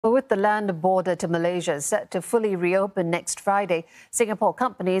With the land border to Malaysia set to fully reopen next Friday, Singapore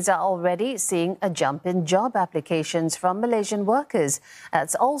companies are already seeing a jump in job applications from Malaysian workers.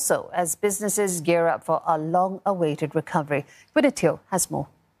 That's also as businesses gear up for a long-awaited recovery. Teo has more.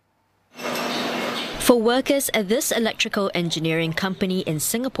 For workers at this electrical engineering company in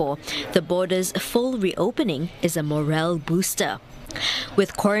Singapore, the border's full reopening is a morale booster.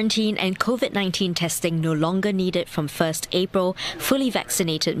 With quarantine and COVID-19 testing no longer needed from 1st April, fully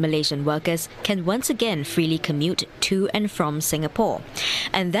vaccinated Malaysian workers can once again freely commute to and from Singapore.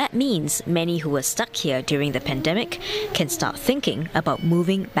 And that means many who were stuck here during the pandemic can start thinking about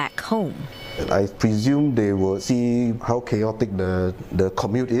moving back home. I presume they will see how chaotic the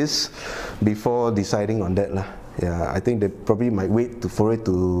commute is before deciding on that. Yeah, I think they probably might wait for it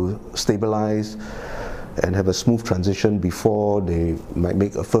to stabilize and have a smooth transition before they might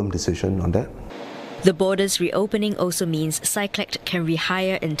make a firm decision on that. The border's reopening also means Cyclect can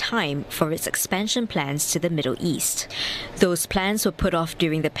rehire in time for its expansion plans to the Middle East. Those plans were put off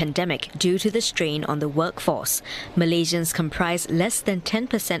during the pandemic due to the strain on the workforce. Malaysians comprise less than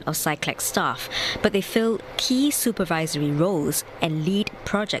 10% of Cyclect staff, but they fill key supervisory roles and lead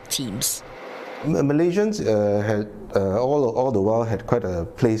project teams. Malaysians had all the while had quite a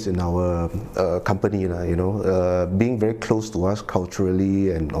place in our company, being very close to us culturally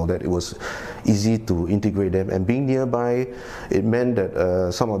and all that. It was easy to integrate them, and being nearby, it meant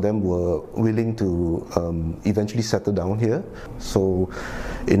that some of them were willing to eventually settle down here. So,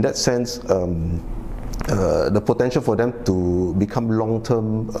 in that sense, the potential for them to become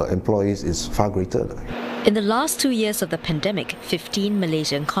long-term employees is far greater. In the last 2 years of the pandemic, 15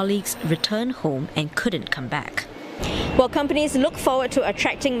 Malaysian colleagues returned home and couldn't come back. While companies look forward to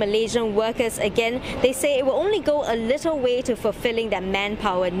attracting Malaysian workers again, they say it will only go a little way to fulfilling their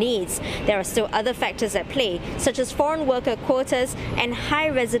manpower needs. There are still other factors at play, such as foreign worker quotas and high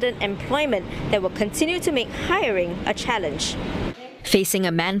resident employment that will continue to make hiring a challenge. Facing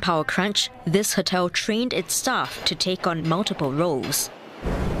a manpower crunch, this hotel trained its staff to take on multiple roles.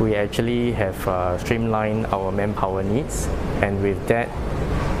 We actually have streamlined our manpower needs, and with that,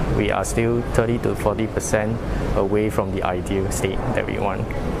 we are still 30 to 40% away from the ideal state that we want.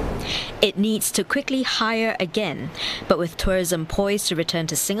 It needs to quickly hire again, but with tourism poised to return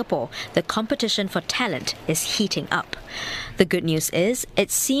to Singapore, the competition for talent is heating up. The good news is,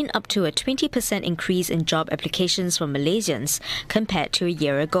 it's seen up to a 20% increase in job applications from Malaysians compared to a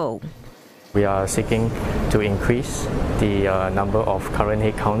year ago. We are seeking to increase the number of current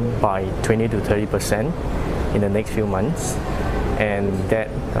headcount by 20 to 30% in the next few months, and that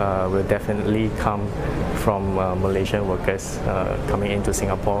will definitely come from Malaysian workers coming into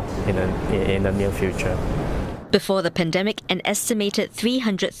Singapore in the near future. Before the pandemic, an estimated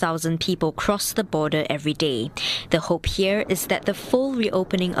 300,000 people crossed the border every day. The hope here is that the full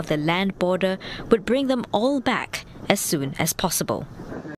reopening of the land border would bring them all back as soon as possible.